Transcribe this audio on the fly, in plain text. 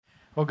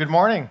Well, good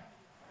morning.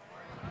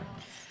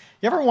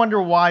 You ever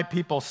wonder why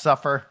people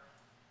suffer?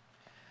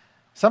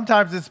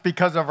 Sometimes it's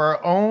because of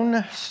our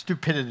own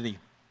stupidity.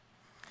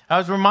 I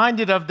was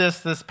reminded of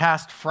this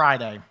past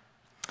Friday.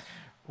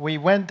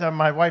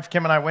 My wife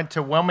Kim and I went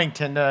to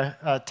Wilmington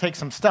to take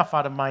some stuff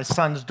out of my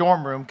son's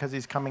dorm room because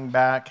he's coming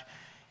back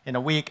in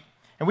a week.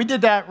 And we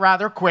did that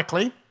rather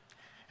quickly.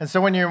 And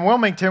so when you're in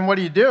Wilmington, what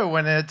do you do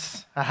when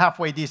it's a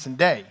halfway decent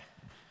day?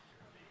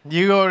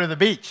 You go to the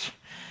beach.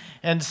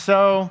 And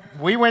so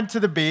we went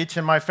to the beach,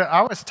 and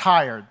I was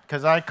tired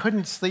because I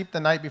couldn't sleep the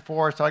night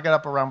before, so I got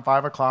up around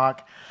 5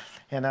 o'clock,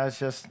 and I was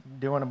just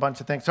doing a bunch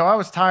of things. So I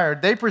was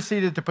tired. They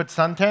proceeded to put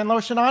suntan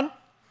lotion on,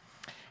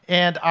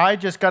 and I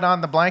just got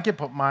on the blanket,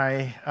 put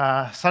my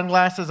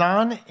sunglasses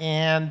on,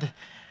 and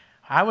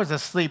I was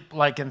asleep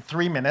like in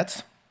 3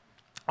 minutes.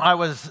 I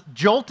was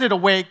jolted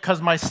awake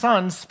because my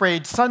son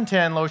sprayed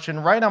suntan lotion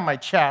right on my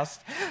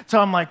chest.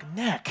 So I'm like,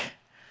 Nick.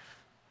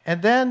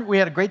 And then we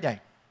had a great day.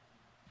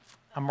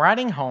 I'm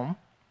riding home,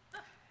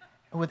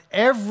 and with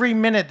every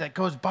minute that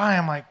goes by,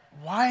 I'm like,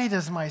 why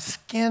does my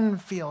skin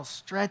feel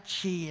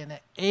stretchy and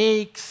it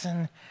aches?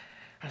 And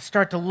I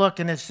start to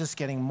look, and it's just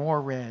getting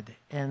more red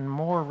and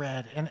more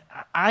red. And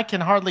I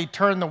can hardly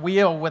turn the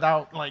wheel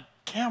without, my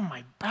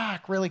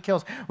back really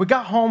kills. We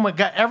got home, we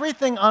got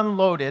everything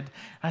unloaded.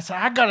 I said,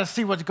 I got to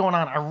see what's going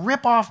on. I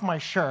rip off my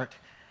shirt.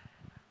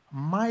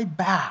 My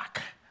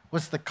back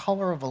was the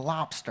color of a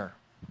lobster.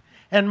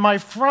 And my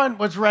front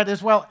was red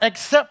as well,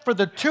 except for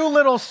the 2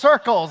 little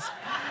circles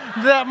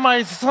that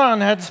my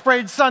son had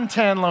sprayed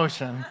suntan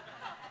lotion.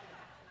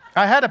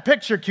 I had a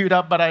picture queued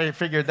up, but I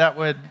figured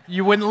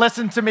you wouldn't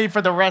listen to me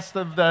for the rest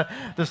of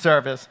the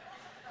service.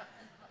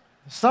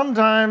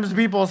 Sometimes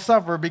people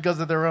suffer because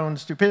of their own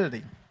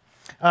stupidity.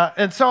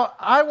 And so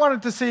I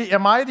wanted to see,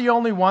 am I the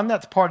only one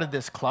that's part of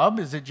this club?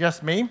 Is it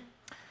just me?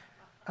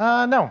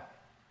 No.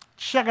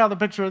 Check out the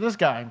picture of this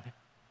guy.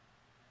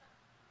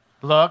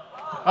 Look.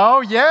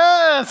 Oh,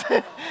 yes.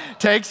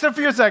 Takes a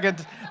few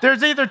seconds.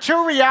 There's either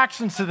 2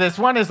 reactions to this.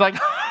 One is like,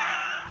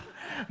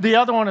 the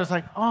other one is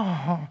like,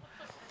 oh.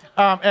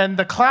 And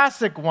the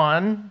classic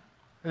one,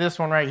 this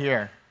one right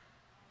here.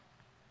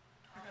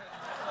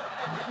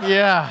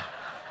 Yeah.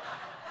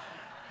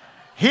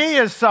 He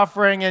is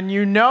suffering, and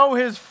you know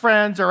his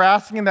friends are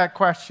asking that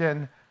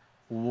question,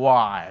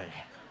 why?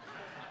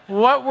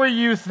 What were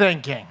you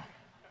thinking?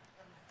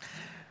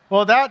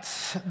 Well,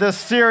 that's the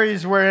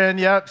series we're in.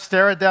 Yep,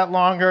 stare at that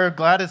longer.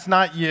 Glad it's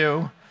not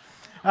you.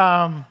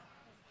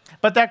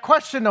 But that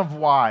question of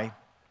why,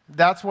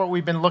 that's what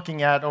we've been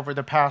looking at over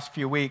the past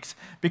few weeks,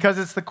 because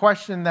it's the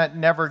question that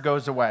never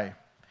goes away.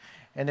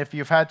 And if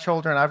you've had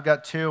children, I've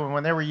got 2, and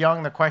when they were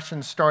young, the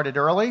questions started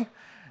early.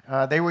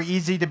 They were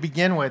easy to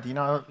begin with.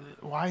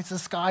 Why is the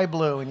sky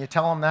blue? And you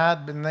tell them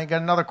that, and they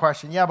get another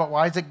question. Yeah, but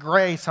why is it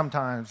gray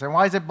sometimes? And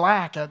why is it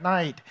black at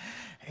night?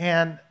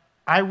 And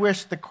I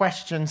wish the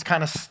questions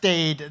kind of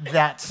stayed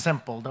that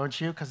simple, don't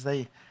you? Because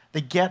they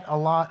get a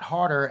lot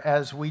harder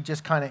as we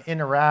just kind of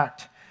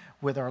interact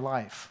with our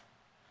life.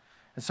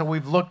 And so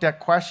we've looked at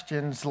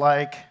questions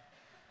like,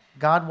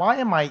 God, why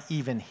am I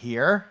even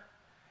here?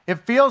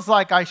 It feels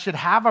like I should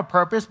have a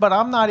purpose, but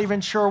I'm not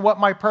even sure what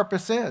my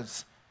purpose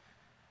is.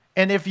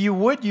 And if you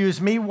would use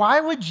me,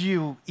 why would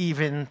you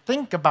even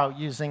think about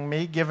using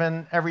me,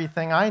 given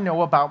everything I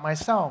know about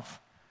myself?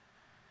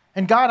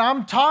 And God,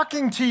 I'm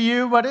talking to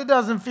you, but it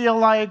doesn't feel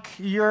like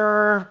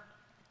you're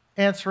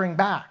answering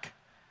back.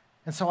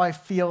 And so I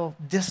feel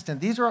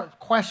distant. These are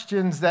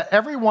questions that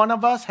every one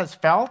of us has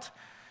felt,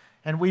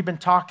 and we've been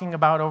talking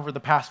about over the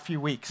past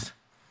few weeks.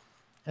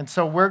 And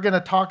so we're going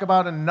to talk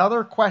about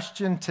another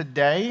question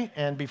today.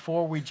 And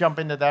before we jump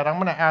into that, I'm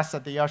going to ask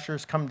that the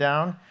ushers come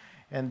down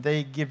and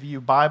they give you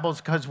Bibles,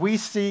 because we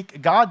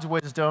seek God's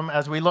wisdom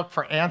as we look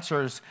for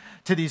answers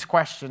to these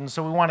questions.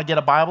 So we want to get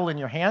a Bible in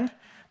your hand.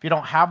 If you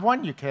don't have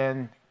one, you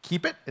can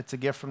keep it. It's a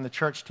gift from the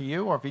church to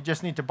you. Or if you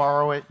just need to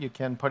borrow it, you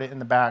can put it in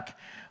the back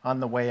on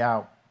the way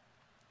out.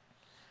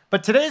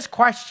 But today's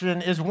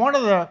question is one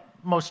of the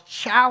most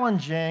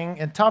challenging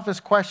and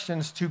toughest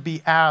questions to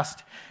be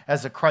asked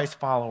as a Christ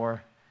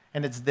follower.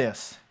 And it's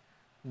this: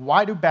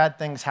 why do bad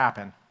things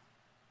happen?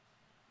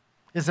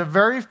 It's a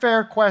very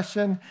fair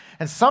question.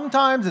 And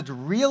sometimes it's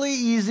really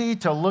easy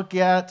to look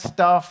at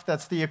stuff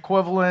that's the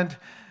equivalent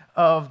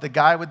of the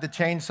guy with the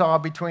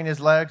chainsaw between his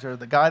legs, or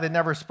the guy that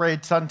never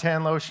sprayed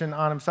suntan lotion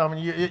on himself.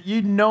 And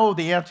you know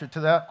the answer to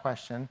that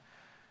question,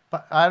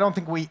 but I don't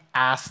think we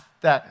ask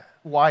that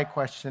why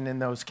question in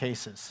those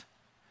cases.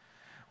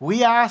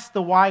 We ask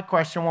the why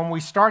question when we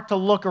start to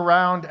look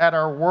around at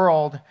our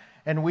world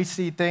and we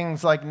see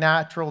things like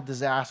natural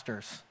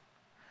disasters.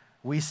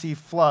 We see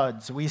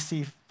floods, we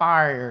see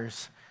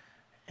fires,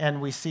 and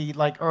we see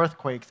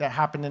earthquakes that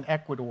happened in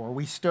Ecuador.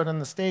 We stood on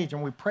the stage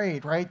and we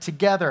prayed, right,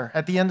 together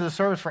at the end of the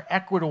service for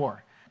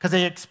Ecuador, because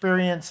they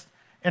experienced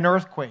an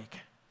earthquake.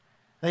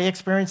 They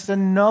experienced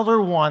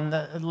another one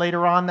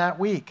later on that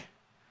week.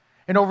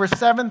 And over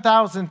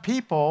 7,000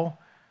 people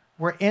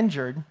were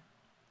injured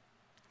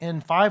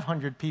and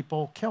 500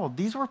 people killed.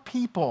 These were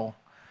people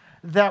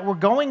that were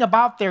going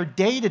about their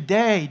day to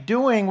day,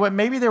 doing what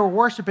maybe they were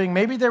worshiping,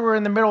 maybe they were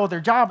in the middle of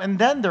their job, and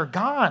then they're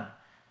gone.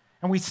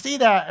 And we see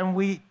that and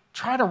we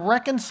try to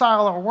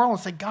reconcile our world and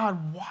say,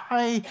 God,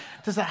 why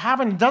does that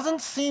happen? It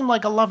doesn't seem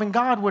like a loving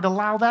God would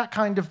allow that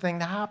kind of thing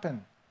to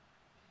happen.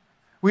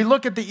 We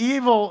look at the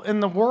evil in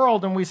the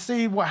world and we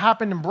see what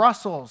happened in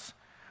Brussels.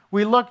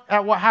 We look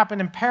at what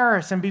happened in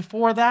Paris, and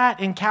before that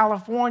in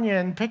California,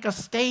 and pick a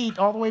state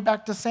all the way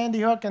back to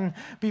Sandy Hook, and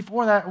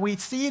before that, we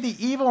see the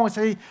evil and we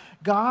say,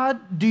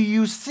 God, do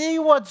you see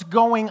what's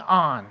going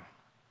on?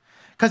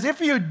 Because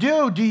if you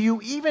do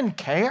you even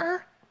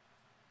care?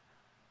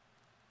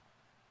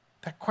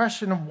 That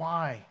question of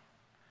why,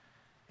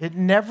 it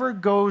never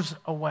goes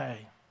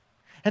away.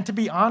 And to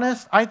be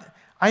honest,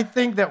 I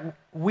think that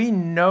we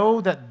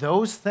know that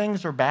those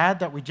things are bad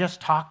that we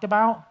just talked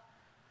about.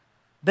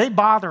 They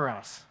bother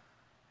us.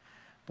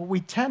 But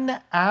we tend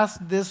to ask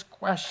this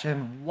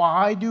question,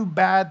 why do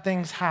bad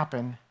things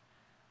happen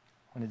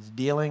when it's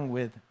dealing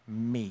with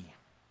me?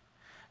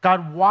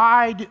 God,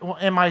 why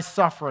am I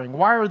suffering?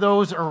 Why are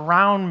those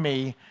around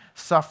me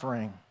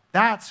suffering?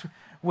 That's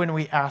when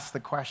we ask the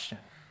question.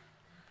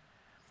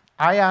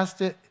 I asked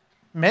it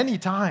many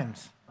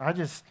times. I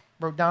just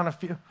wrote down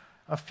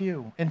a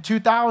few. In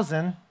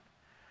 2000,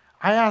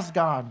 I asked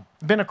God,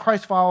 I've been a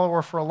Christ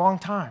follower for a long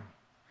time.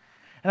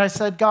 And I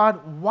said,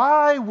 God,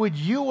 why would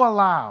you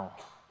allow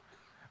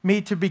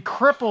me to be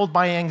crippled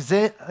by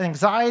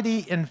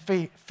anxiety and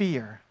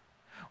fear?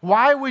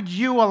 Why would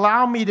you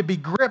allow me to be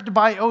gripped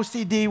by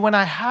OCD when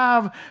I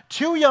have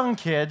 2 young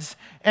kids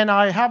and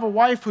I have a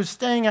wife who's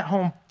staying at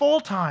home full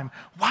time?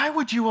 Why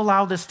would you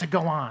allow this to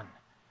go on?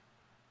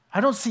 I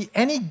don't see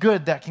any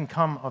good that can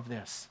come of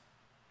this.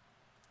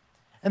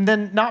 And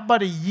then not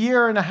but a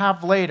year and a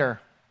half later,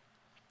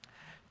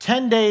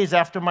 10 days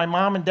after my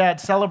mom and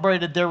dad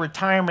celebrated their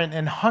retirement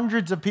and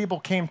hundreds of people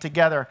came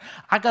together,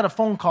 I got a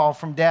phone call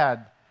from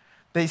Dad.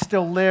 They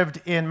still lived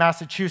in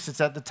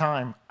Massachusetts at the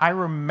time. I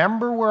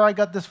remember where I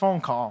got this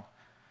phone call.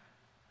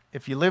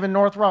 If you live in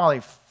North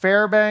Raleigh,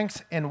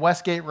 Fairbanks and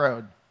Westgate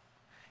Road.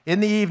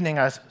 In the evening,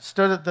 I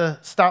stood at the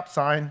stop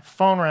sign,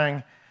 phone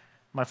rang.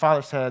 My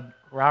father said,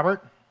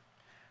 Robert,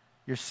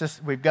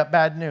 we've got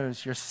bad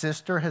news. Your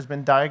sister has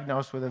been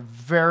diagnosed with a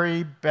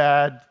very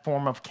bad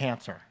form of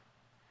cancer.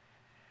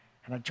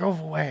 And I drove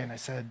away and I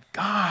said,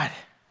 God,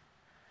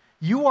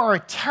 you are a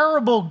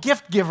terrible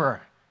gift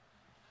giver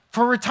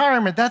for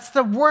retirement. That's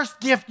the worst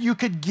gift you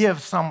could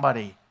give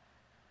somebody.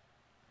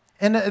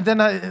 And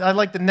then I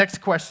like the next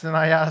question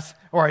I asked,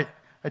 or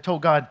I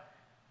told God,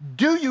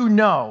 do you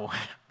know,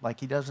 like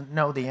he doesn't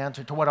know the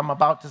answer to what I'm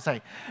about to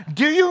say,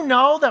 do you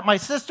know that my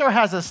sister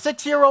has a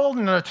 6-year-old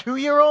and a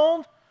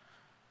 2-year-old?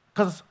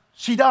 Because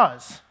she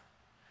does.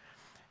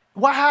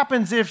 What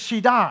happens if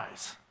she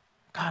dies?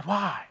 God,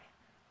 why?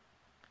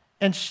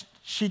 And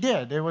she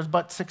did. It was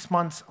but 6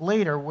 months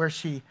later where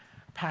she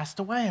passed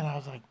away. And I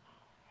was like,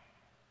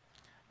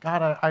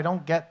 God, I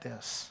don't get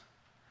this.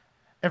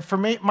 And for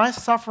me, my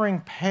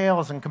suffering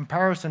pales in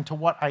comparison to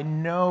what I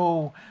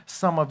know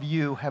some of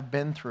you have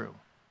been through.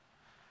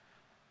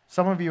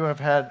 Some of you have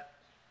had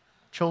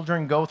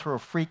children go through a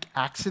freak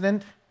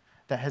accident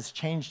that has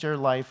changed their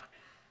life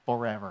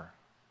forever.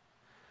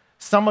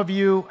 Some of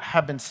you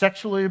have been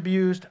sexually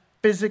abused,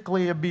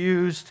 physically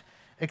abused,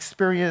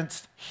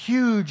 experienced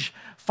huge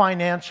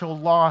financial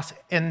loss,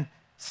 and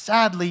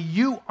sadly,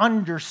 you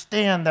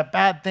understand that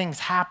bad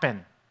things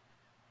happen.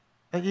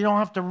 That you don't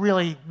have to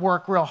really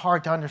work real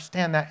hard to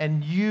understand that,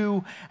 and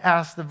you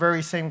ask the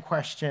very same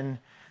question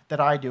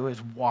that I do,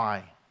 is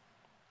why?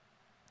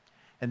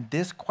 And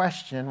this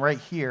question right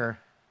here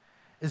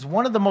is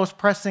one of the most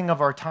pressing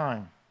of our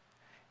time.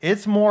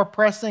 It's more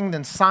pressing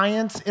than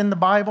science in the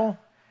Bible.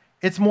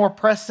 It's more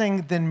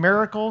pressing than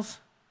miracles.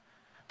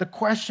 The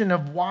question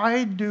of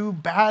why do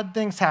bad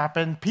things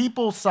happen,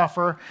 people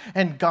suffer,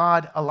 and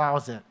God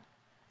allows it.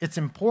 It's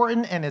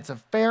important and it's a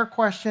fair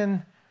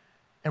question,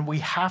 and we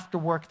have to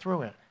work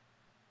through it.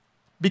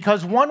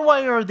 Because one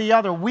way or the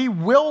other, we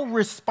will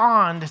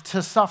respond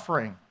to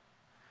suffering.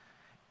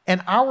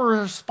 And our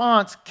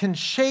response can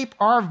shape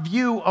our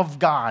view of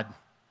God,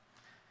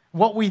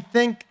 what we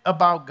think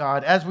about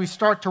God as we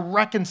start to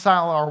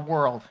reconcile our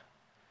world.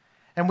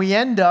 And we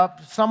end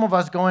up, some of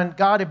us going,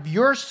 God, if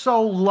you're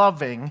so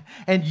loving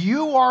and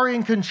you are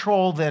in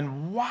control,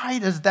 then why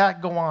does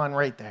that go on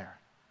right there?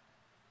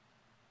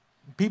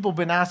 People have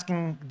been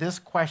asking this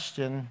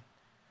question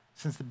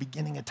since the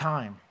beginning of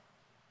time.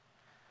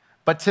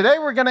 But today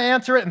we're going to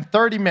answer it in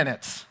 30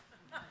 minutes.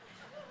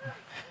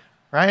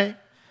 Right?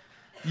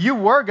 You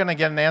were going to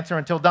get an answer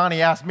until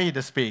Donnie asked me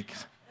to speak.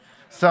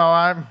 So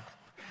I'm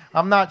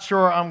not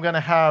sure I'm going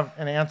to have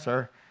an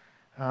answer.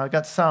 I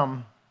got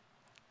some.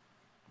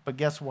 But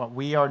guess what?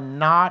 We are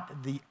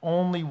not the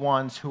only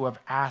ones who have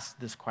asked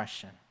this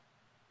question.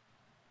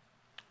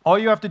 All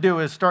you have to do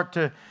is start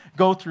to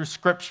go through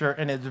Scripture,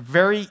 and it's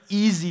very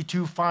easy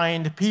to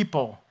find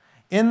people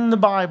in the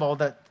Bible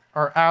that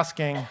are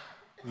asking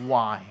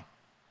why.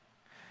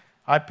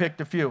 I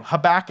picked a few.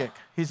 Habakkuk,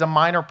 he's a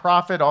minor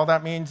prophet. All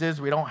that means is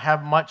we don't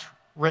have much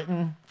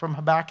written from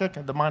Habakkuk,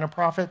 the minor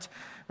prophets.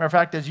 Matter of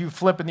fact, as you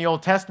flip in the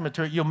Old Testament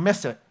to it, you'll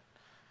miss it.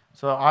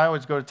 So I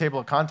always go to table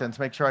of contents,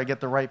 make sure I get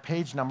the right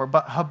page number.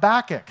 But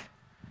Habakkuk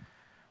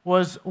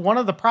was one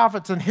of the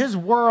prophets. In his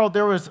world,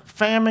 there was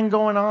famine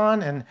going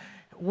on, and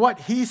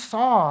what he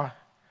saw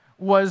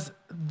was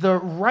the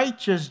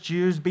righteous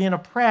Jews being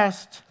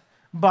oppressed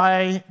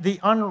by the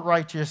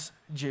unrighteous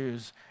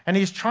Jews. And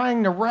he's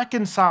trying to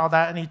reconcile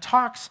that, and he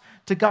talks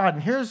to God.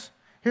 And here's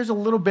a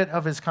little bit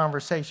of his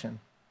conversation.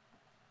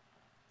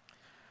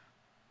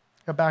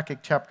 Habakkuk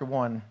chapter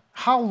 1.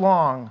 How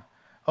long,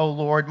 O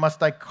Lord,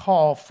 must I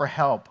call for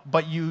help,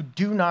 but you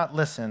do not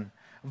listen?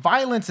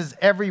 Violence is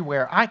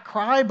everywhere. I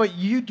cry, but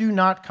you do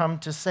not come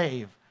to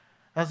save.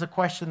 That's a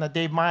question that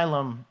Dave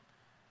Milam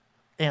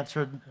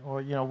answered,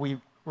 or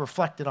we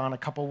reflected on a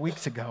couple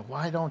weeks ago.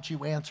 Why don't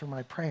you answer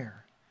my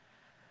prayer?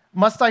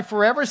 Must I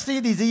forever see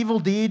these evil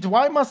deeds?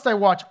 Why must I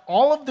watch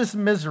all of this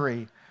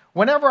misery?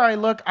 Whenever I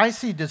look, I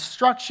see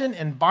destruction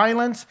and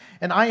violence,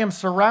 and I am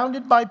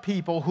surrounded by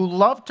people who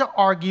love to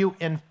argue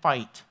and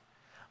fight.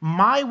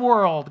 My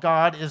world,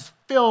 God, is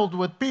filled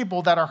with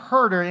people that are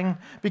hurting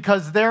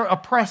because they're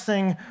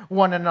oppressing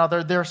one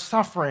another. They're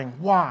suffering.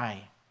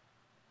 Why?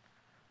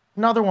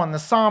 Another one, the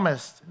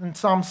psalmist in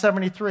Psalm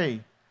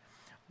 73.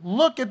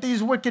 Look at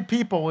these wicked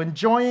people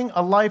enjoying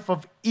a life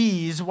of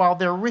ease while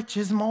their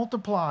riches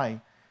multiply.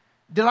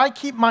 Did I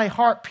keep my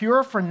heart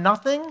pure for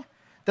nothing?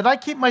 Did I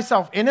keep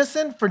myself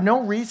innocent for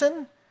no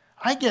reason?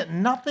 I get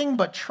nothing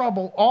but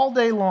trouble all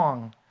day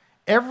long.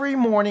 Every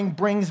morning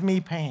brings me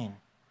pain.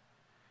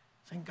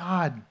 Saying,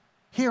 God,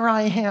 here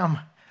I am.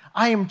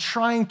 I am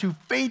trying to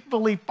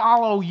faithfully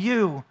follow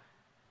you.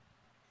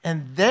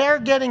 And they're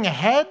getting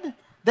ahead.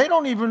 They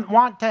don't even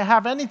want to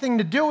have anything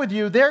to do with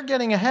you. They're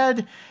getting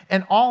ahead,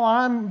 and all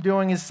I'm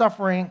doing is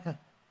suffering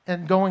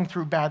and going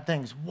through bad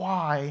things.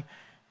 Why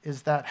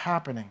is that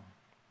happening?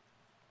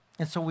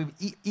 And so we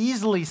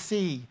easily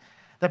see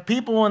that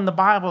people in the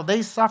Bible,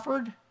 they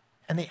suffered,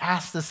 and they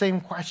asked the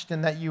same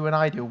question that you and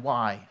I do.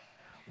 Why?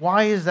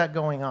 Why is that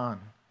going on?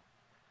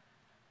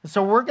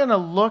 So we're going to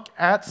look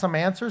at some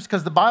answers,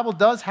 because the Bible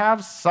does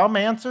have some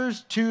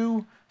answers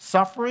to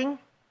suffering.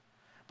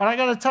 But I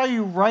got to tell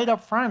you right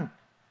up front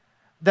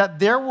that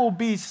there will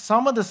be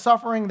some of the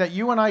suffering that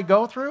you and I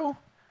go through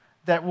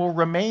that will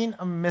remain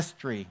a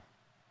mystery,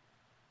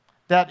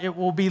 that it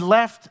will be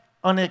left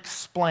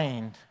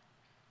unexplained.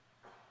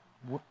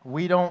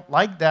 We don't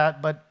like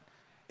that, but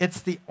it's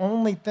the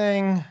only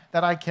thing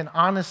that I can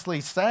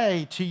honestly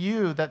say to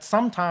you, that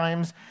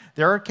sometimes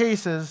there are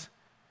cases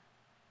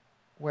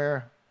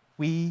where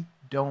we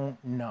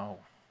don't know.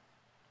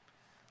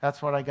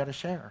 That's what I got to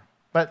share.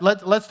 But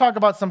let's talk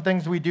about some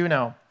things we do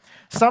know.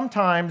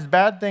 Sometimes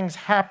bad things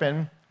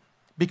happen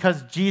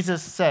because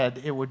Jesus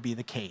said it would be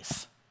the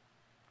case.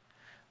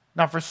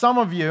 Now, for some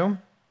of you,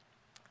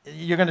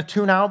 you're going to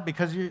tune out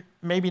because you're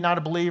maybe not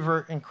a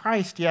believer in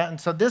Christ yet.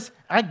 And so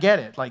I get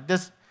it. Like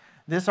this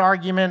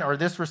argument or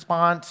this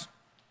response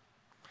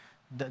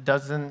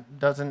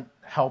doesn't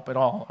help at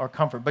all or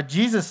comfort. But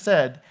Jesus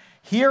said,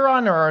 here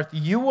on earth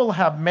you will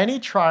have many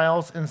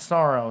trials and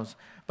sorrows,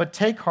 but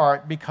take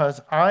heart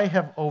because I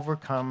have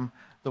overcome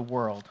the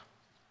world.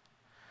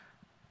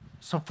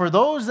 So for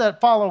those that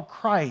follow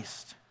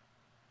Christ,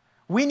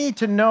 we need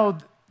to know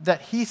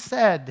that he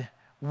said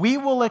we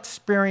will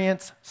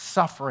experience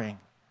suffering.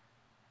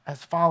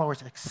 As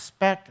followers,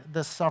 expect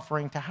the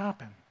suffering to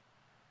happen.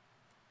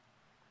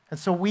 And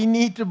so we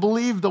need to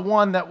believe the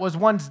one that was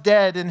once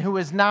dead and who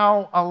is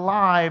now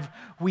alive.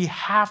 We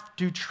have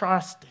to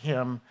trust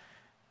him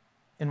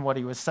in what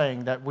he was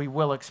saying, that we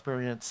will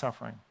experience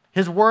suffering.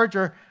 His words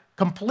are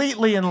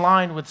completely in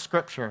line with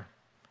Scripture.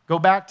 Go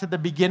back to the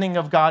beginning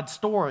of God's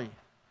story,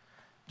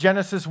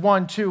 Genesis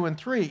 1, 2, and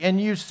 3,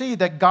 and you see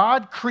that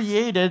God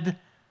created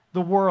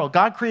the world.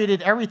 God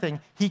created everything.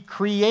 He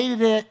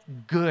created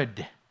it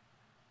good.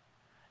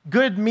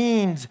 Good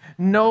means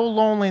no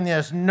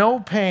loneliness, no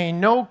pain,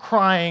 no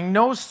crying,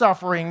 no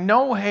suffering,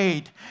 no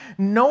hate,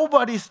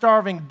 nobody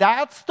starving.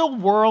 That's the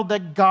world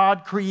that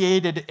God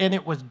created, and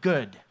it was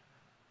good.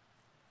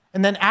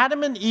 And then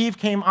Adam and Eve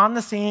came on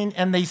the scene,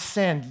 and they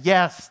sinned.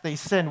 Yes, they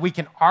sinned. We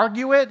can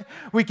argue it.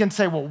 We can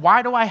say, well,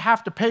 why do I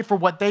have to pay for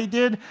what they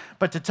did?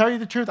 But to tell you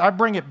the truth, I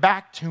bring it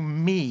back to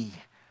me.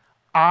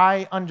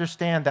 I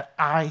understand that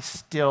I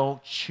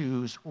still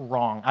choose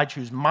wrong. I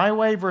choose my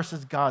way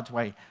versus God's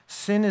way.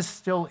 Sin is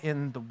still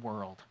in the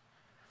world.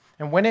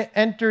 And when it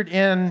entered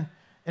in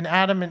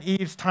Adam and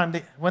Eve's time,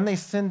 when they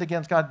sinned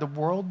against God, the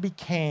world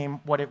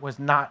became what it was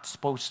not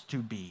supposed to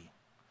be.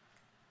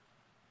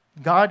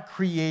 God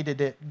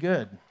created it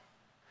good.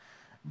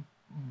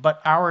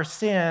 But our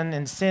sin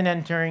and sin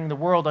entering the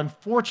world,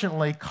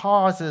 unfortunately,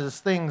 causes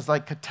things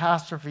like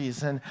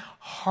catastrophes and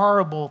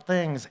horrible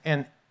things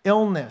and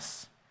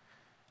illness,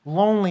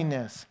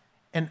 loneliness,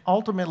 and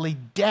ultimately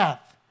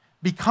death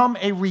become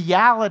a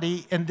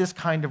reality in this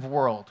kind of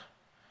world.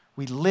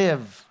 We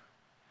live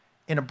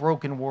in a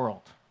broken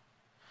world.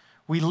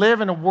 We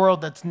live in a world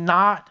that's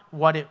not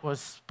what it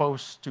was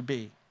supposed to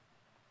be.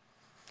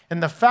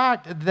 And the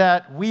fact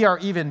that we are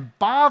even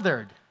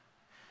bothered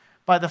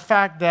by the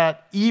fact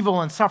that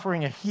evil and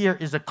suffering here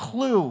is a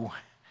clue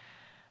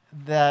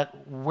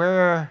that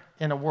we're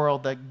in a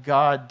world that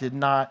God did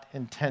not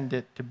intend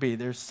it to be.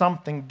 There's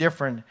something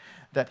different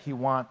that he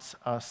wants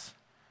us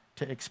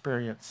to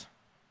experience.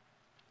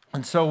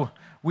 And so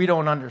we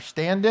don't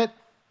understand it,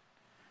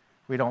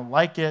 we don't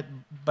like it,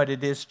 but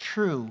it is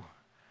true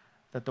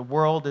that the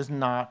world is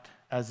not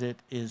as it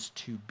is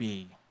to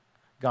be.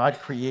 God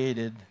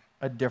created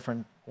a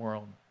different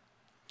world.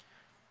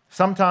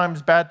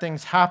 Sometimes bad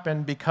things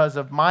happen because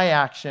of my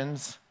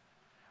actions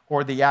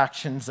or the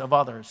actions of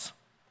others.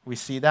 We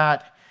see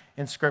that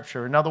in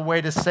Scripture. Another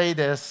way to say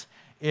this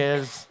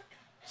is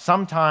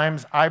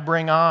sometimes I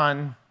bring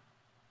on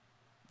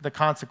the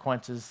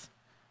consequences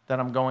that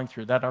I'm going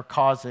through, that are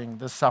causing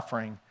the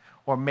suffering.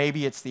 Or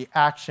maybe it's the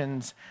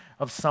actions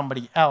of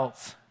somebody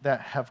else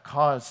that have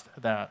caused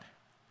that.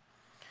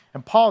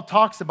 And Paul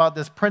talks about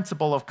this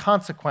principle of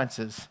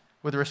consequences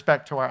with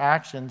respect to our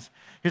actions.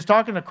 He's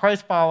talking to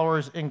Christ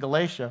followers in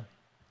Galatia.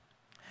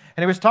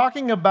 And he was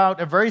talking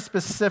about a very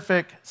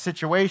specific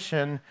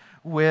situation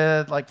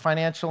with like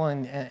financial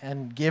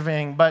and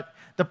giving, but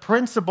the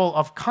principle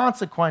of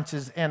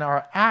consequences in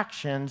our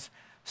actions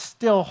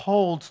still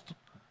holds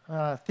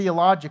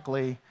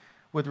theologically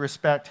with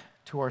respect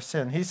to our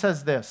sin. He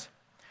says this,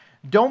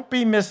 "Don't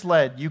be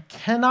misled. You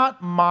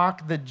cannot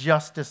mock the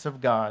justice of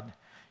God.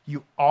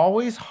 You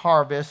always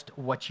harvest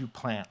what you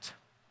plant."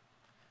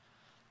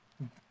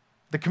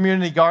 The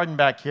community garden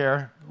back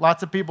here,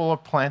 lots of people are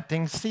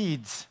planting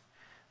seeds.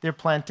 They're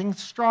planting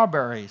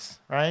strawberries,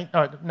 right?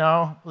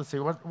 No, let's see.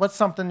 What's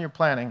something you're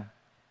planting?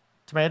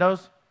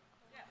 Tomatoes?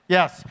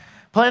 Yes.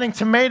 Planting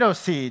tomato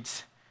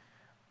seeds.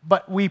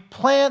 But we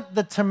plant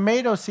the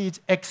tomato seeds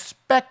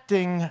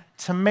expecting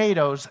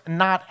tomatoes,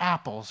 not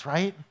apples,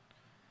 right?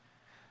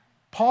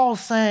 Paul's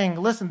saying,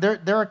 listen,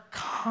 there are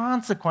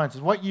consequences.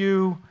 What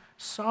you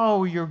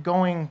sow, you're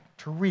going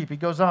to reap. He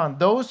goes on,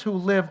 those who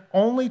live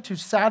only to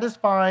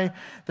satisfy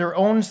their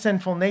own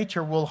sinful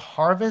nature will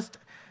harvest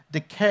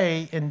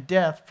decay and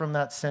death from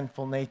that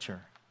sinful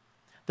nature.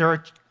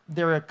 There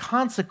are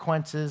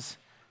consequences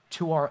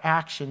to our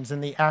actions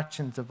and the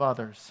actions of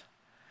others.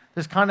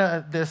 There's kind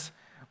of this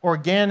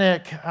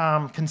organic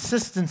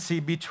consistency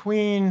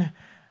between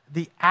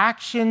the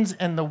actions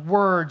and the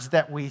words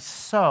that we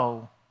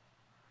sow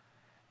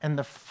and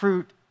the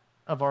fruit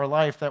of our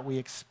life that we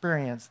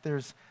experience.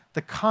 There's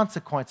the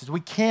consequences.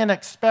 We can't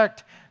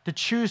expect to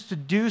choose to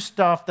do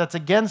stuff that's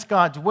against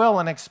God's will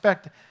and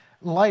expect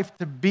life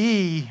to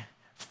be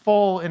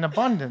full and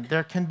abundant.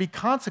 There can be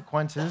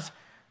consequences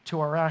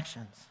to our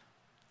actions.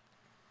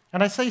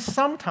 And I say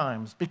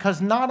sometimes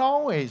because not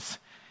always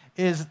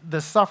is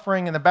the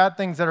suffering and the bad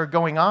things that are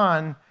going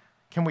on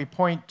can we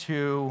point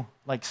to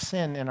like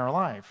sin in our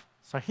life.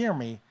 So hear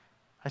me,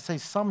 I say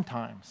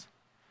sometimes.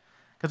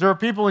 Because there were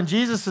people in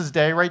Jesus'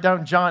 day, right down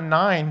in John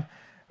 9,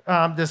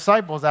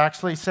 disciples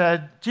actually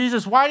said,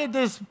 Jesus, why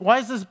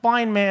is this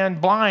blind man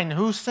blind?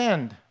 Who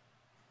sinned?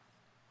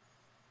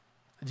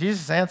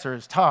 Jesus' answer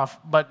is tough,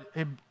 but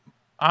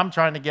I'm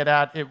trying to get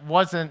at it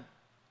doesn't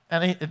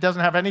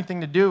have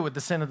anything to do with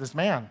the sin of this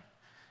man.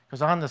 It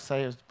goes on to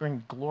say is to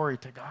bring glory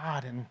to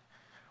God. And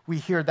we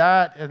hear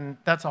that, and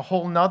that's a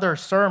whole nother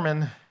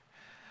sermon.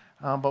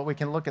 But we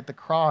can look at the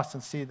cross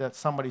and see that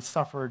somebody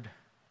suffered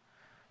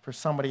for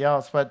somebody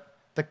else. But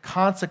the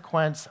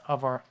consequence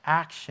of our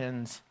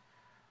actions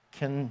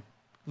can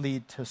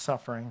lead to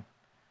suffering.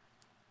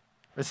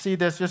 But see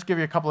this, just give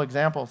you a couple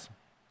examples.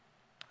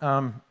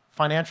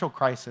 Financial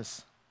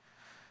crisis.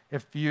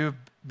 If you've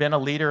been a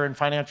leader in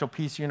Financial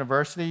Peace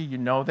University, you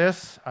know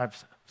this.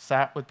 I've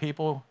sat with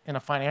people in a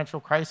financial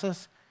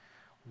crisis.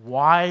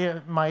 Why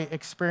am I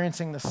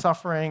experiencing the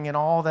suffering and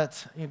all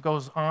that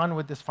goes on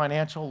with this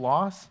financial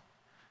loss?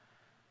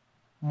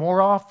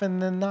 More often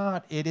than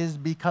not, it is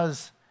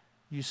because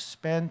you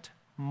spent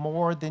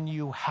more than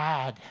you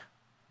had.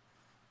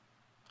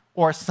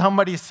 Or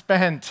somebody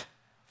spent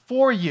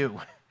for you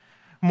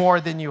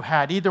more than you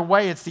had. Either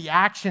way, it's the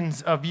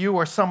actions of you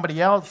or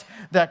somebody else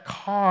that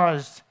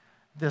caused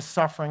this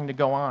suffering to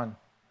go on.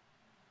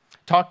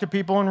 Talk to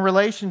people in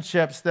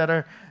relationships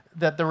that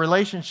the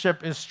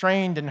relationship is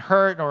strained and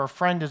hurt, or a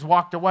friend has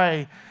walked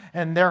away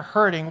and they're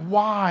hurting.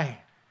 Why?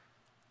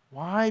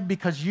 Why?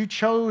 Because you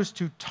chose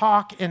to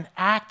talk and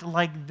act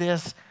like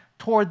this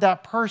toward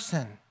that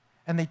person,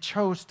 and they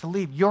chose to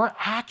leave. Your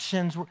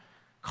actions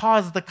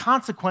caused the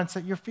consequence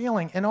that you're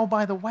feeling. And oh,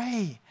 by the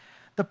way,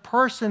 the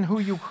person who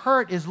you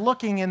hurt is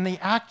looking, and the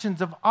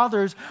actions of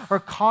others are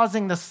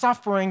causing the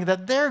suffering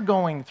that they're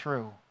going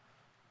through.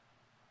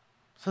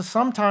 So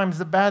sometimes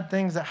the bad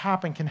things that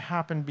happen can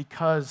happen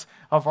because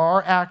of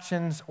our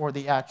actions or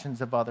the actions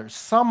of others.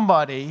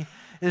 Somebody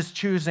is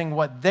choosing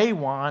what they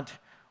want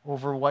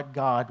over what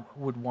God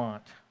would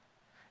want,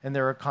 and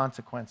there are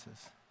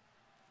consequences.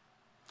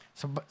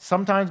 So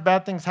sometimes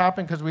bad things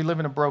happen because we live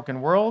in a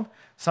broken world.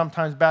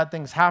 Sometimes bad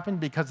things happen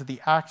because of the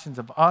actions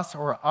of us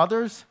or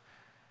others.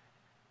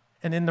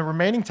 And in the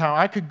remaining time,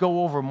 I could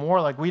go over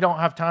more. Like, we don't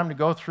have time to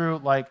go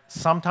through, like,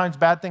 sometimes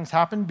bad things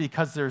happen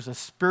because there's a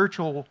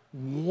spiritual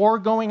war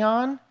going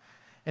on.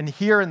 And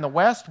here in the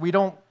West, we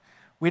don't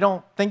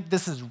think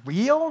this is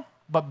real,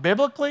 but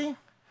biblically,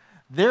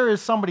 there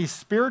is somebody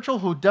spiritual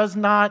who does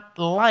not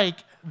like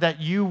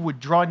that you would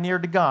draw near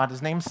to God.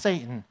 His name's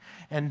Satan.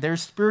 And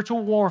there's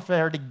spiritual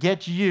warfare to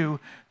get you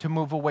to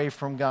move away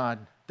from God.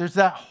 There's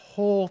that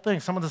whole thing.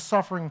 Some of the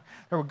suffering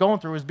that we're going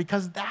through is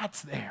because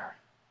that's there.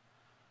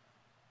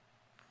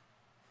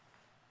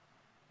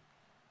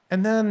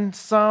 And then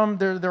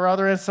there are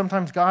other answers.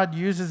 Sometimes God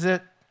uses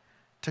it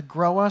to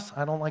grow us.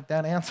 I don't like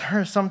that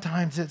answer.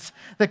 Sometimes it's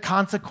the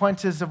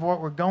consequences of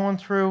what we're going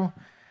through.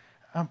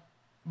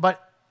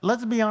 But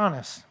let's be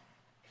honest.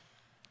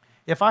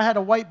 If I had a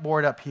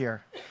whiteboard up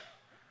here,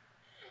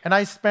 and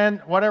I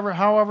spent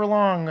however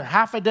long,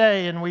 half a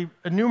day, and we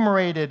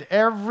enumerated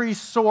every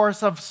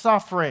source of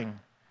suffering,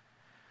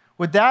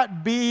 would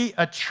that be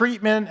a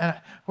treatment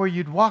where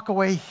you'd walk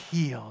away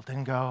healed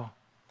and go,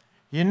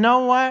 you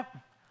know what?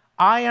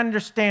 I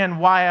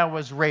understand why I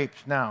was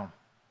raped now.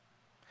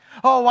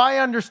 Oh, I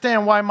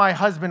understand why my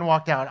husband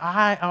walked out.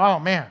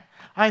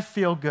 I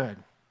feel good.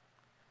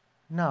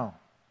 No.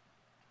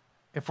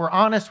 If we're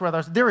honest with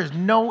us, there is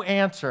no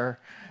answer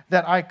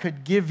that I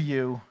could give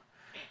you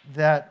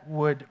that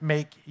would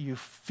make you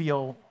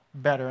feel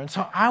better. And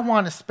so I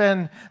want to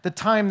spend the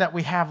time that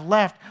we have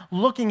left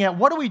looking at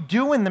what do we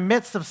do in the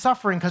midst of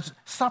suffering, because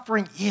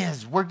suffering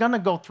we're going to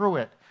go through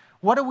it.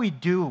 What do we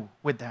do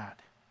with that?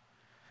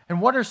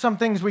 And what are some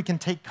things we can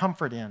take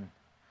comfort in?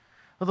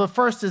 Well, the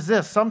first is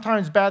this.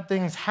 Sometimes bad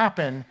things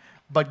happen,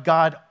 but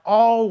God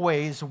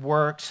always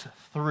works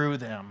through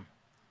them.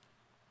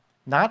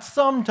 Not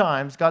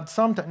sometimes,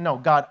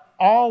 God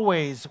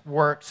always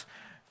works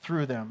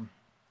through them.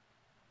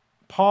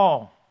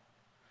 Paul,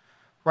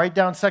 write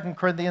down 2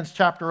 Corinthians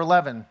chapter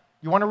 11.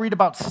 You want to read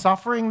about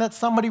suffering that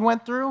somebody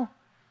went through?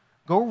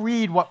 Go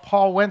read what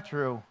Paul went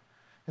through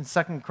in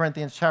 2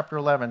 Corinthians chapter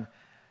 11.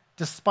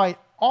 Despite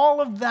all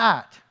of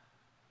that,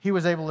 he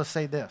was able to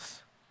say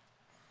this.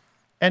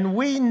 And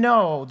we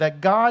know that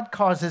God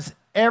causes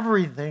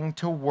everything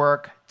to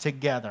work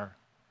together.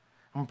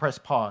 I'm going to press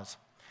pause.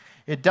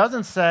 It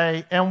doesn't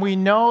say, and we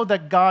know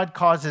that God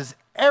causes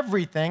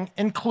everything,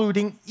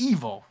 including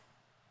evil.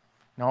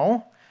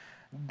 No.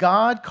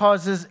 God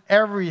causes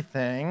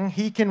everything.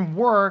 He can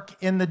work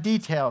in the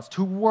details,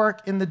 to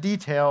work in the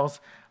details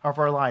of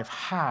our life.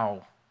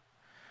 How?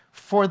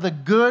 For the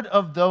good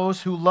of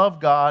those who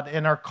love God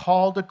and are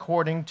called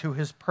according to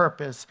his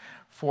purpose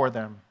for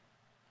them.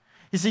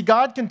 You see,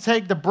 God can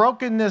take the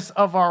brokenness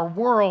of our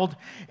world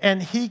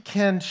and he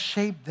can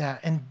shape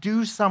that and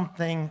do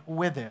something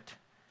with it.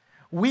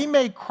 We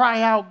may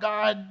cry out,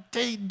 God,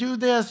 do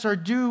this or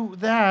do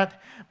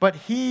that, but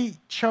he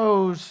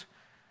chose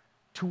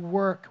to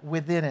work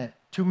within it,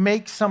 to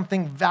make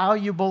something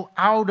valuable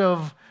out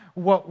of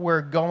what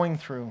we're going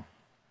through.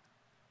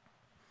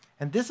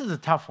 And this is a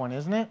tough one,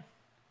 isn't it?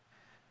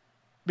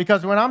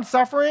 Because when I'm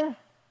suffering,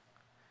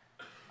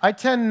 I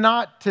tend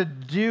not to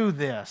do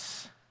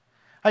this.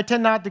 I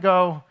tend not to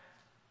go,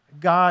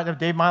 God, if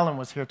Dave Milan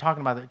was here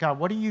talking about it, God,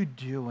 what are you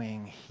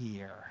doing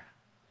here?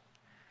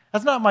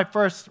 That's not my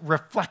first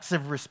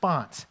reflexive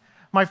response.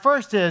 My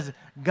first is,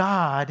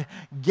 God,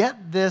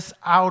 get this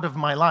out of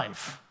my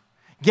life.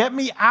 Get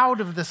me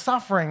out of the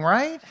suffering,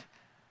 right?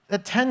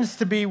 That tends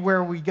to be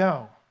where we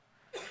go.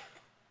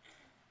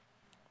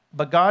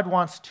 But God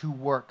wants to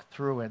work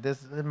through it.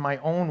 This is in my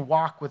own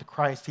walk with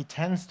Christ. He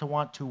tends to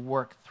want to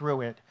work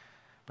through it.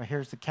 But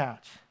here's the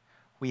catch.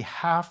 We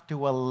have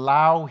to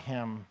allow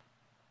him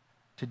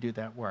to do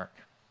that work.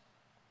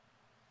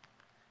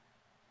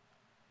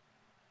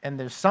 And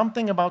there's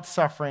something about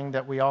suffering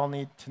that we all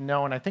need to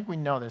know, and I think we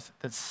know this,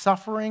 that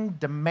suffering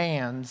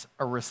demands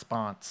a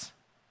response.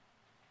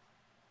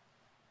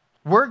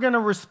 We're going to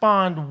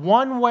respond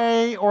one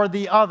way or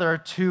the other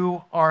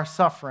to our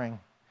suffering.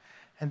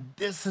 And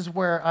this is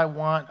where I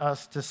want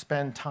us to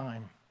spend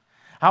time.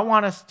 I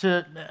want us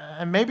to,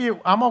 and maybe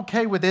I'm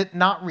okay with it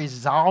not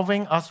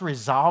resolving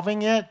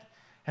it,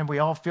 and we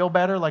all feel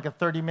better, like a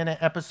 30-minute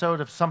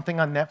episode of something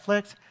on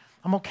Netflix.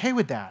 I'm okay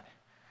with that.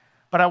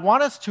 But I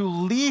want us to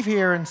leave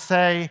here and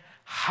say,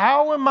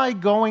 how am I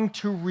going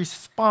to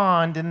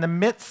respond in the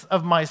midst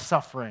of my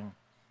suffering?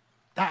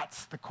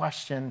 That's the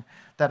question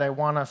that I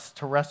want us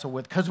to wrestle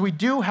with, because we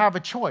do have a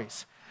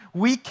choice.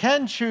 We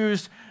can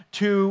choose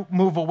to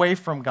move away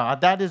from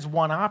God. That is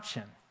one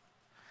option.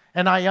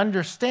 And I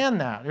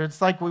understand that.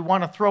 It's like we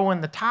want to throw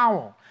in the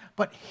towel.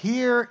 But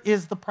here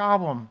is the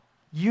problem.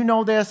 You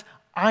know this.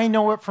 I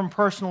know it from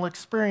personal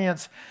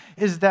experience,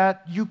 is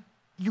that you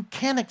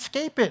can't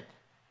escape it.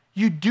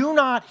 You do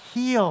not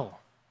heal.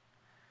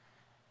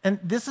 And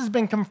this has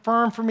been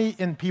confirmed for me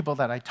in people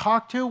that I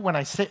talk to when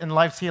I sit in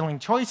Life's Healing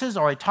Choices,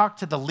 or I talk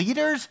to the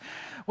leaders.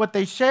 What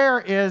they share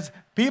is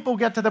people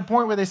get to the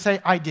point where they say,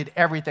 I did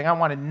everything. I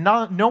wanted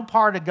no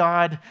part of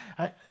God.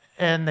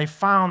 And they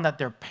found that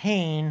their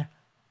pain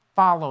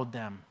followed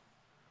them.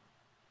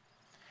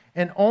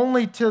 And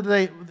only till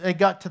they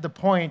got to the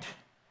point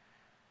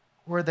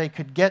where they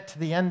could get to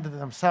the end of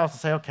themselves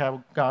and say, okay,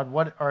 God,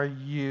 what are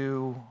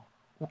you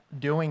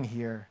doing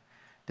here?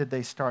 did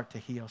they start to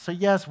heal. So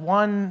yes,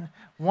 one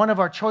of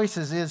our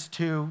choices is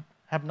to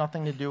have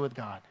nothing to do with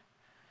God.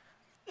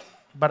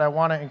 But I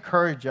want to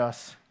encourage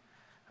us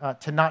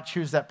to not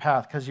choose that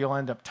path, because you'll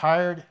end up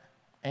tired,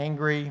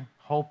 angry,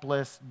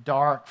 hopeless,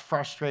 dark,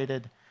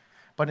 frustrated.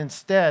 But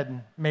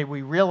instead, may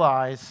we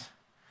realize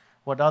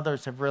what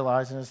others have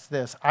realized, and it's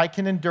this: I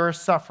can endure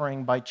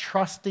suffering by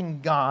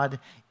trusting God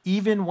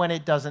even when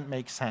it doesn't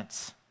make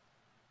sense.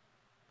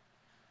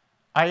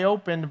 I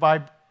opened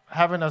by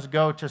having us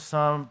go to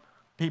some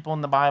people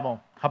in the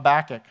Bible,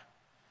 Habakkuk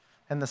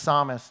and the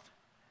psalmist.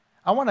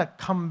 I want to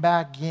come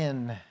back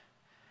in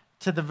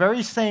to the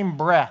very same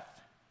breath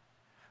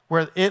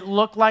where it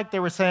looked like they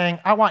were saying,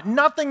 I want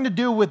nothing to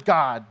do with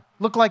God.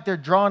 Looked like they're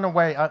drawing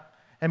away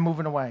and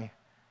moving away.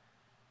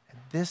 And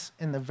this,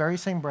 in the very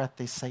same breath,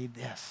 they say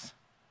this.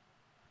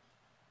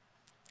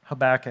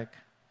 Habakkuk.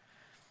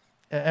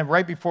 And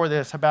right before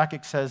this,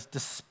 Habakkuk says,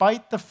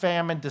 despite the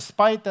famine,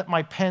 despite that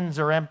my pens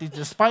are empty,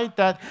 despite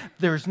that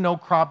there's no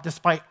crop,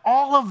 despite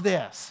all of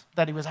this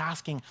that he was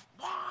asking,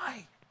 why?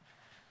 He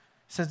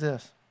says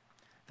this,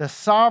 the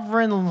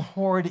sovereign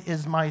Lord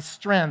is my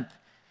strength.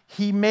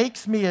 He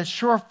makes me as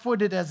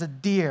sure-footed as a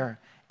deer,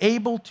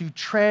 able to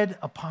tread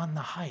upon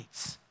the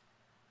heights.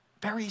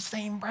 Very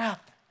same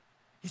breath.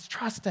 He's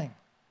trusting.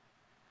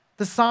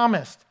 The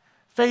psalmist,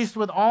 faced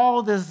with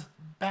all this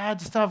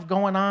bad stuff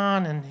going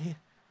on,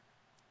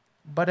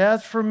 but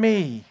as for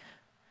me,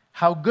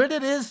 how good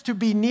it is to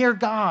be near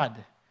God.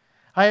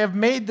 I have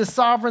made the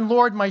sovereign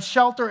Lord my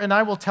shelter, and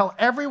I will tell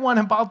everyone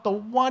about the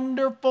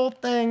wonderful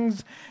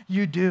things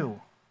you do.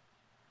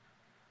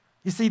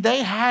 You see,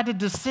 they had a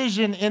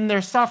decision in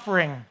their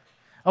suffering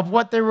of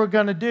what they were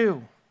going to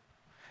do.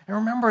 And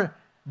remember,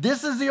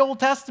 this is the Old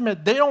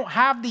Testament. They don't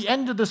have the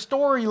end of the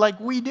story like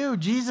we do.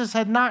 Jesus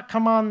had not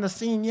come on the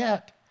scene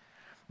yet.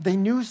 They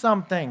knew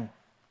something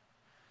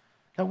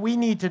that we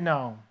need to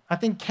know. I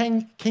think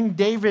King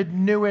David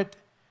knew it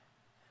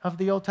of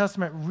the Old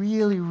Testament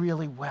really,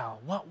 really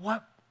well.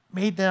 What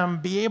made them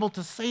be able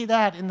to say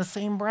that in the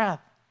same breath?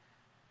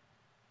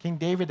 King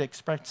David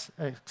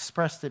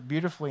expressed it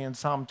beautifully in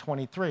Psalm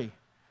 23.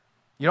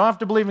 You don't have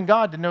to believe in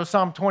God to know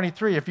Psalm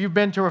 23. If you've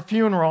been to a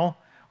funeral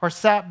or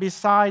sat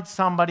beside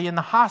somebody in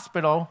the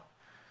hospital,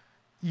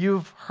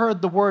 you've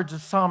heard the words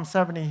of Psalm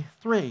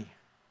 73.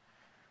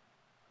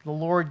 The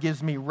Lord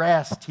gives me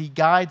rest. He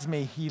guides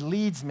me. He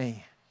leads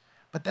me.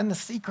 But then the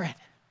secret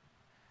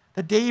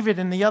that David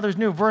and the others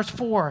knew, verse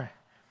 4,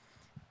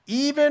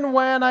 even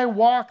when I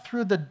walk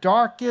through the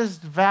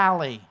darkest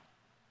valley,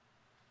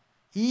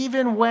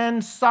 even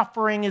when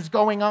suffering is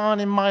going on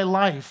in my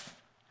life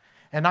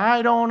and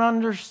I don't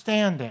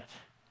understand it,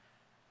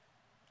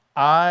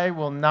 I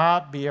will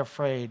not be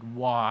afraid.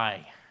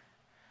 Why?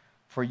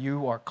 For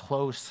you are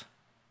close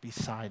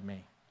beside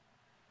me.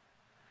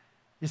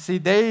 You see,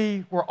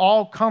 they were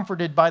all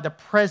comforted by the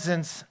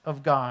presence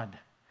of God.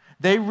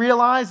 They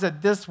realized that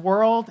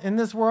in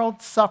this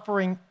world,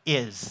 suffering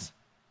is.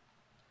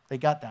 They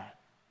got that.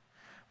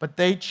 But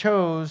they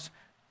chose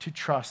to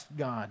trust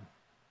God.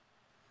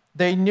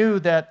 They knew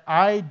that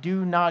I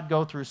do not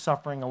go through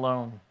suffering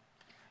alone.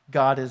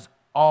 God is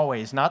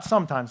always, not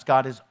sometimes,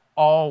 God is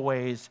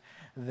always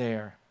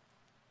there.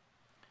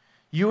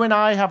 You and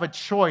I have a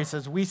choice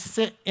as we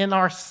sit in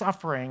our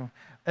suffering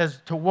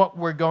as to what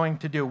we're going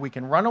to do. We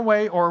can run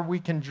away or we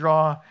can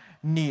draw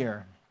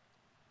near.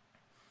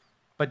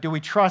 But do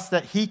we trust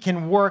that He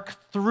can work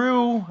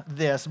through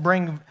this,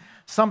 bring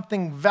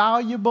something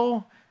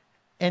valuable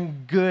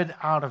and good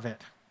out of it?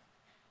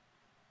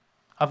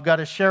 I've got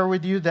to share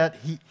with you that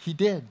he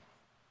did,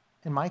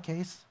 in my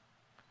case,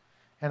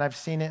 and I've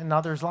seen it in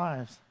others'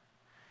 lives.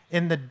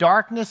 In the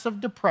darkness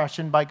of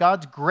depression, by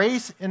God's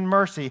grace and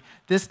mercy,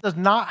 this does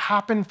not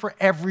happen for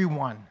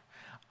everyone.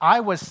 I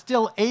was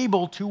still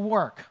able to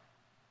work.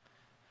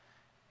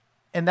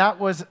 And that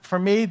was, for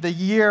me, the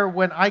year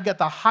when I got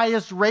the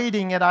highest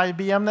rating at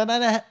IBM that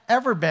I'd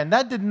ever been.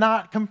 That did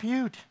not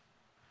compute.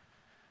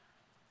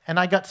 And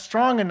I got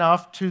strong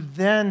enough to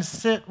then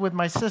sit with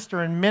my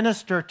sister and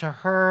minister to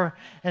her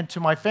and to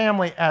my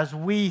family as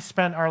we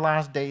spent our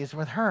last days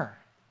with her.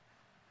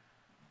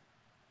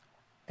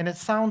 And it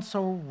sounds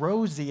so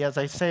rosy as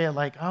I say it,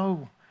 like,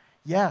 oh,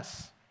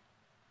 yes.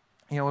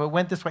 It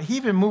went this way. He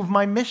even moved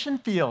my mission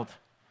field.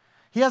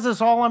 He has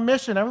us all on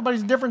mission.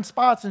 Everybody's in different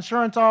spots,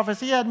 insurance office.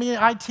 He had me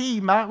in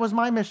IT. That was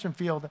my mission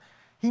field.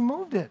 He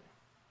moved it.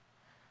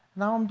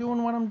 Now I'm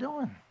doing what I'm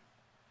doing.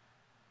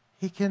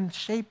 He can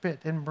shape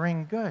it and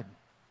bring good.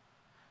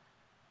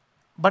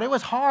 But it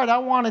was hard. I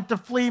wanted to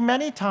flee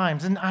many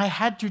times, and I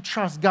had to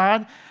trust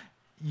God.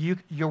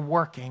 You're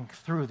working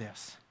through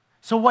this.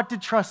 So what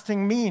did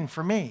trusting mean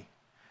for me?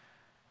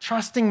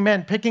 Trusting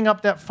meant picking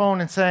up that phone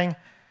and saying,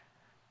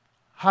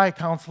 hi,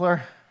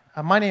 counselor.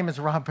 My name is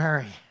Rob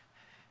Berry.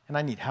 And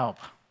I need help.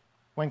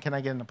 When can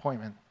I get an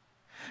appointment?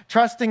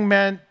 Trusting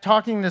meant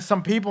talking to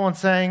some people and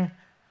saying,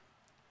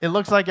 it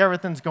looks like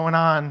everything's going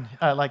on,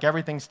 like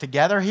everything's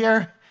together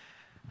here,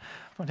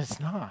 but it's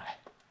not.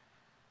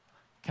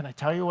 Can I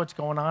tell you what's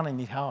going on? I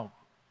need help.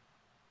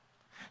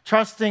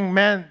 Trusting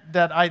meant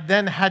that I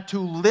then had to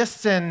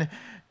listen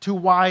to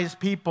wise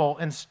people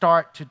and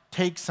start to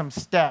take some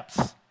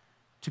steps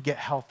to get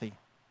healthy.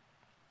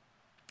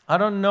 I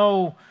don't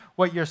know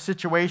what your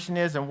situation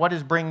is and what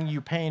is bringing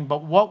you pain,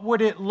 but what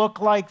would it look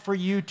like for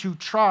you to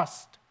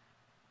trust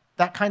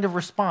that kind of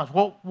response?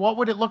 What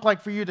would it look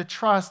like for you to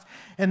trust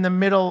in the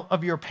middle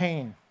of your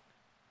pain?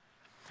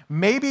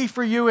 Maybe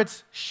for you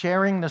it's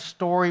sharing the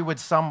story with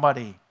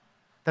somebody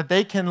that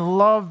they can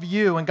love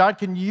you and God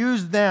can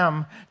use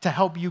them to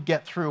help you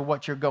get through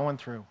what you're going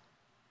through.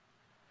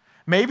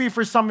 Maybe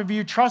for some of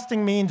you,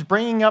 trusting means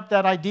bringing up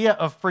that idea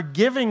of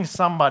forgiving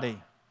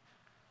somebody.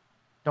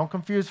 Don't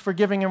confuse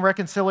forgiving and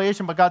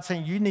reconciliation, but God's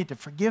saying you need to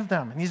forgive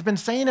them. And He's been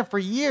saying it for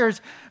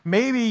years.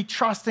 Maybe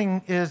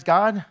trusting is,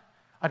 God,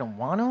 I don't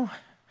want to.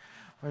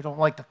 I don't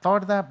like the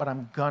thought of that, but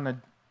I'm going to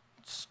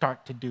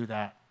start to do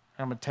that.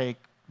 I'm going to take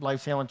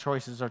life healing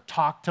choices or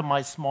talk to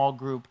my small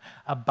group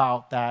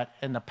about that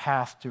and the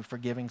path to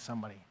forgiving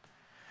somebody.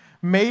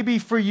 Maybe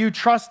for you,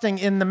 trusting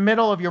in the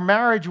middle of your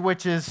marriage,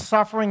 which is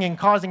suffering and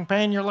causing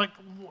pain, you're like,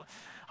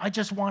 I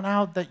just want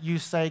out, that you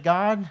say,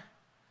 God,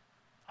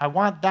 I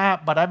want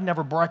that, but I've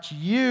never brought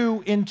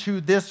you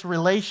into this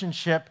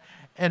relationship.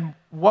 And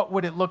what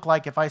would it look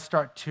like if I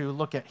start to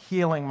look at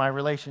healing my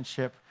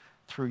relationship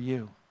through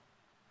you?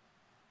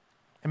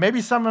 And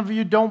maybe some of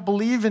you don't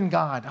believe in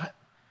God.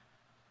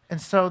 And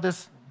so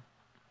this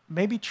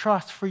maybe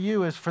trust for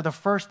you is for the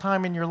first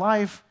time in your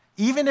life,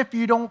 even if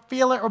you don't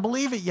feel it or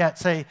believe it yet,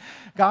 say,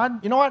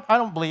 God, you know what? I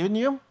don't believe in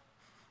you,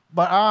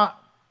 but I'm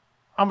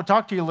going to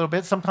talk to you a little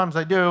bit. Sometimes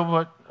I do,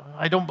 but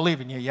I don't believe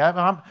in you yet.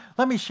 But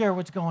let me share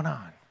what's going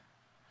on.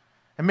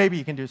 And maybe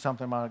you can do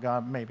something about it,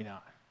 God, maybe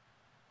not.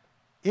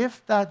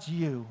 If that's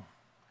you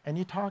and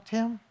you talk to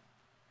Him,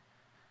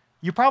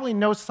 you probably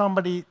know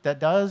somebody that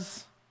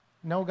does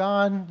know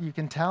God, you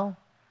can tell.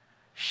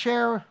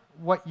 Share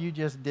what you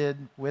just did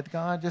with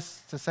God,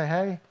 just to say,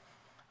 hey,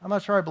 I'm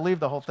not sure I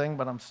believe the whole thing,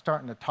 but I'm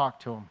starting to talk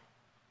to Him.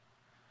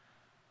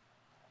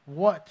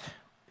 What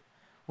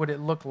would it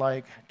look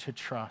like to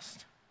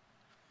trust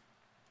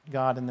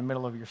God in the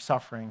middle of your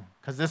suffering?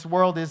 Because this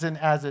world isn't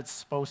as it's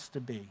supposed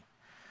to be.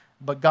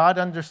 But God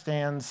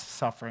understands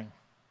suffering.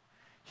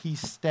 He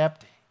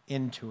stepped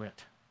into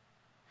it.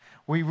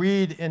 We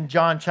read in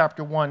John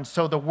chapter 1,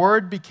 so the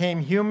Word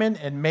became human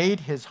and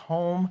made His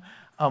home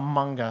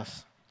among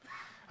us.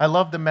 I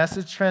love the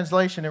Message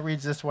translation. It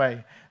reads this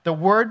way: the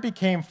Word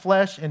became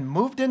flesh and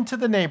moved into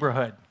the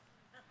neighborhood.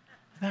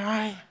 Isn't that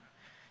right?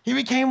 He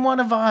became one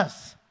of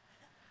us.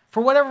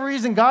 For whatever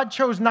reason, God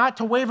chose not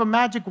to wave a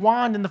magic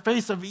wand in the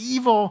face of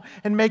evil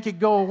and make it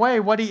go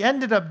away. What He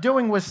ended up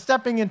doing was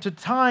stepping into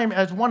time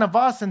as one of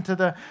us, into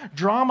the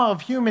drama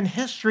of human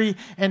history,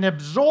 and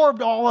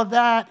absorbed all of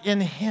that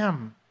in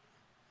Him.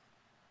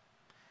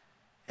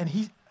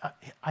 And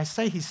I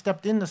say He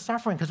stepped into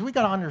suffering because we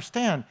got to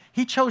understand,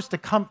 He chose to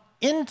come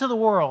into the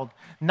world,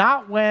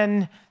 not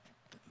when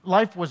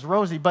life was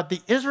rosy, but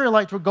the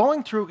Israelites were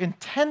going through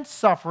intense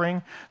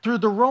suffering through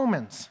the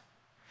Romans.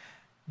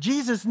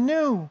 Jesus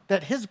knew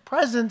that His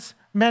presence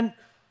meant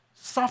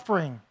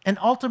suffering and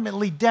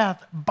ultimately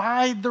death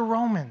by the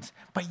Romans,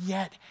 but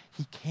yet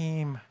He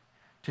came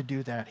to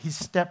do that. He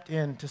stepped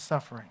into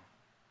suffering.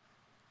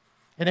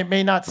 And it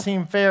may not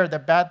seem fair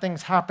that bad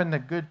things happen to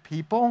good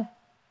people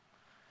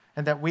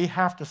and that we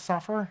have to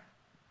suffer,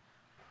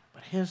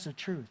 but here's the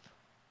truth.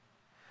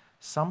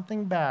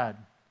 Something bad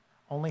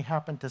only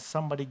happened to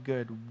somebody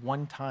good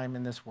one time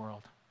in this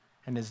world,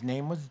 and His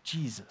name was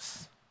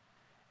Jesus.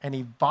 And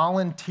He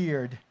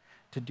volunteered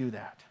to do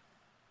that.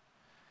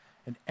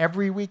 And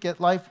every week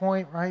at Life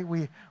Point, right,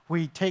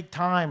 we take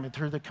time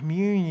through the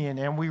communion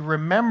and we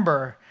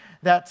remember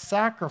that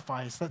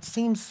sacrifice that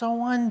seems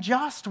so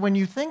unjust when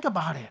you think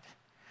about it.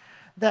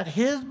 That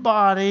His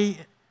body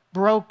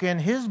broken,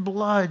 His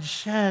blood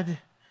shed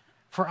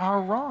for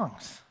our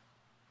wrongs.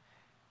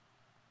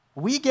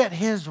 We get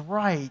His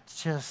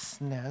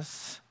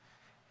righteousness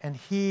and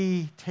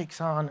He takes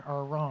on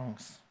our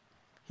wrongs.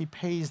 He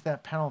pays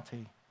that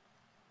penalty.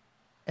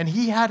 And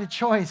He had a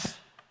choice.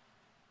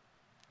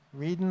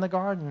 Read in the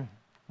garden.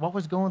 What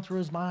was going through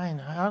His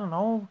mind? I don't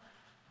know.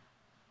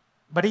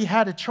 But He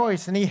had a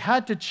choice, and He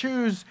had to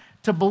choose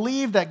to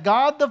believe that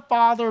God the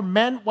Father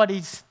meant what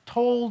He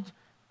told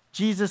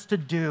Jesus to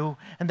do,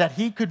 and that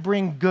He could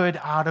bring good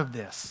out of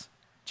this.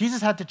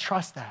 Jesus had to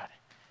trust that,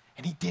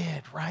 and He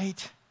did,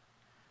 right?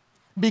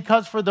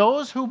 Because for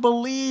those who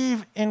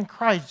believe in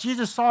Christ,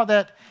 Jesus saw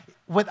that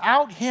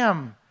without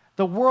Him,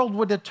 the world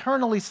would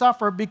eternally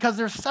suffer because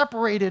they're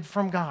separated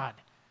from God.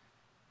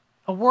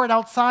 A world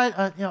outside,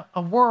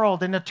 a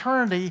world in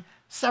eternity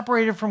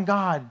separated from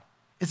God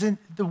is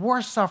the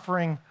worst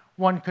suffering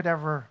one could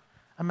ever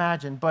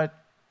imagine. But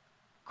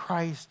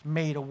Christ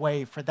made a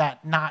way for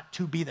that not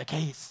to be the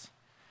case,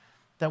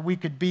 that we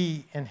could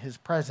be in His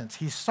presence.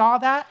 He saw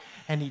that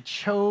and He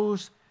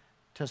chose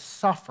to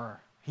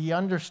suffer. He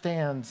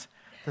understands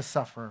the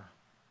sufferer.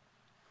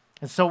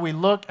 And so we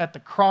look at the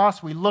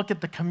cross, we look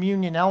at the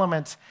communion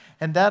elements,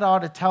 and that ought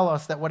to tell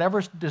us that whatever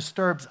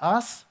disturbs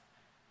us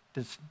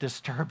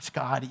disturbs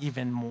God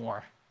even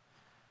more.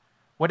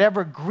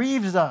 Whatever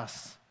grieves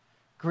us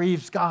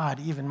grieves God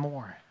even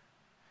more.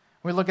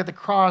 We look at the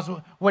cross,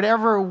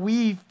 whatever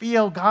we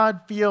feel,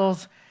 God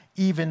feels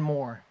even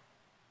more.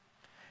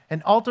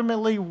 And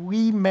ultimately,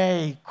 we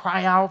may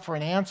cry out for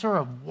an answer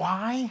of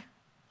why.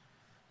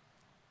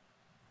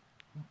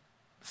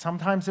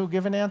 Sometimes he'll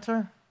give an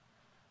answer,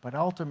 but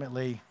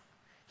ultimately,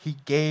 he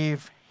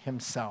gave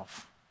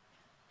himself.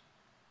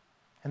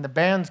 And the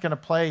band's going to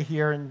play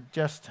here in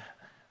just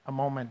a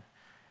moment.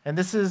 And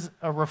this is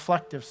a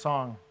reflective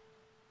song.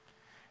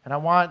 And I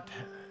want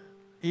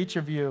each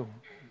of you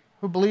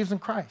who believes in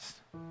Christ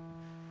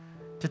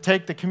to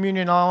take the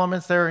communion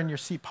elements there in your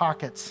seat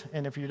pockets.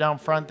 And if you're down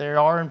front, they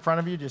are in front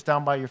of you, just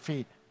down by your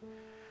feet.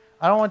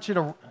 I don't want you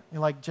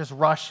to just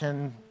rush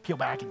and peel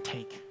back and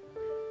take.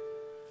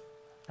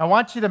 I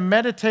want you to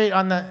meditate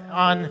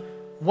on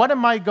what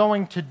am I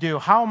going to do?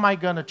 How am I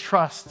going to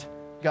trust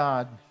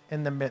God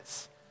in the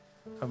midst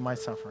of my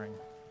suffering?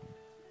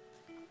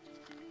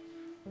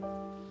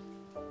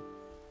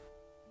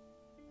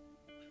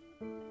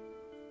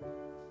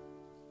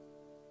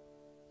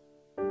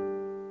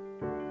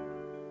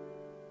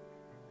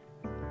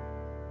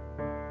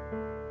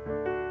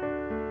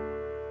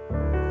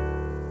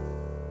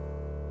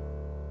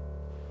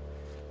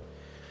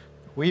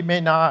 We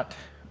may not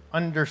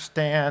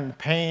understand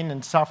pain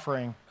and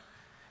suffering.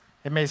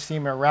 It may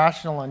seem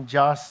irrational,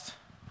 unjust,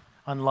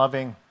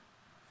 unloving.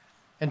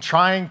 And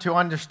trying to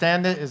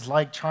understand it is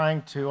like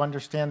trying to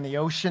understand the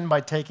ocean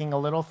by taking a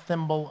little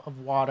thimble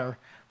of water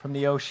from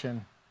the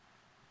ocean.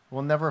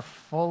 We'll never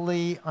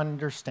fully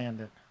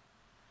understand it.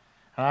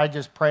 And I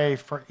just pray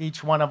for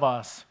each one of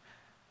us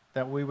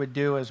that we would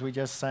do as we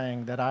just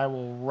sang, that I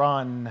will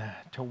run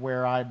to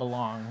where I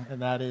belong,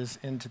 and that is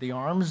into the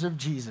arms of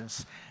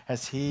Jesus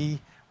as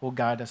he will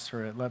guide us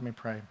through it. Let me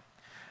pray.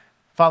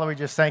 Father, we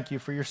just thank you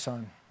for your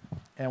Son,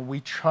 and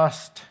we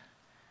trust,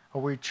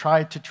 or we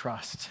try to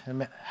trust,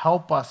 and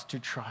help us to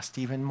trust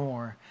even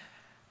more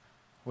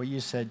what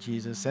you said,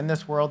 Jesus. In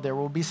this world there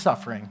will be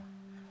suffering,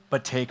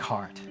 but take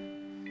heart.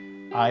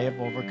 I have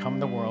overcome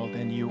the world,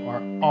 and you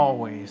are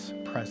always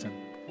present.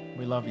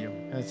 We love you,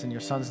 and it's in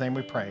your Son's name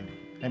we pray.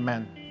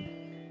 Amen.